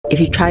If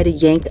you try to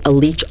yank a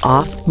leech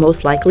off,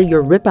 most likely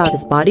you'll rip out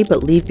his body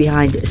but leave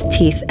behind his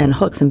teeth and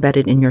hooks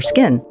embedded in your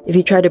skin. If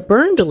you try to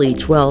burn the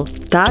leech, well,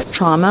 that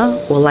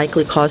trauma will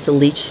likely cause the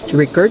leech to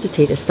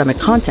regurgitate its stomach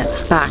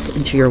contents back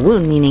into your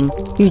wound, meaning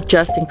you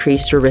just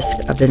increased your risk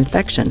of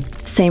infection.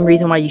 Same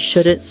reason why you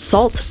shouldn't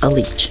salt a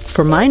leech.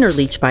 For minor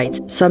leech bites,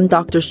 some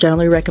doctors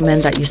generally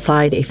recommend that you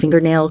slide a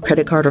fingernail,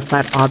 credit card, or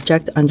flat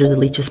object under the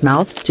leech's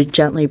mouth to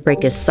gently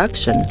break its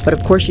suction, but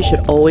of course you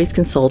should always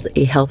consult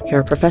a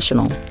healthcare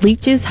professional.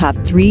 Leeches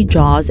have 3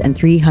 jaws and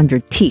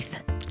 300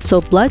 teeth.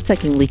 So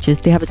blood-sucking leeches,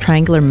 they have a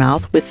triangular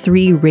mouth with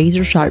 3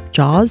 razor-sharp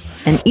jaws,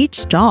 and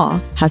each jaw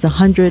has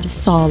 100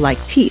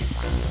 saw-like teeth.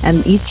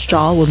 And each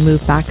jaw will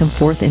move back and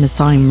forth in a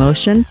sawing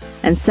motion,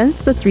 and since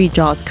the 3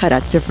 jaws cut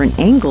at different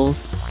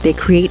angles, they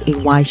create a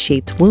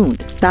Y-shaped wound.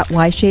 That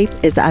Y shape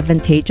is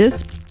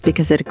advantageous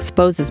because it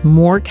exposes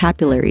more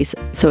capillaries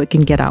so it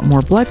can get out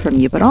more blood from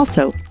you, but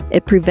also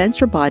it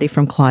prevents your body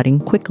from clotting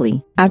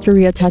quickly. After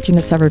reattaching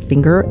a severed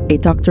finger, a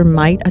doctor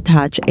might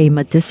attach a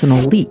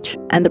medicinal leech.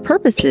 And the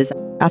purpose is,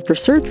 after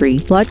surgery,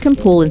 blood can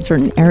pool in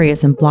certain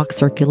areas and block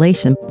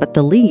circulation, but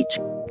the leech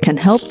can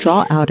help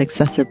draw out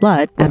excessive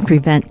blood and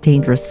prevent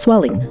dangerous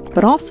swelling.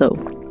 But also,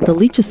 the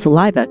leech's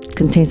saliva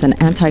contains an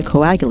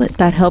anticoagulant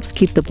that helps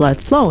keep the blood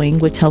flowing,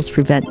 which helps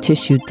prevent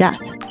tissue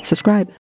death. Subscribe.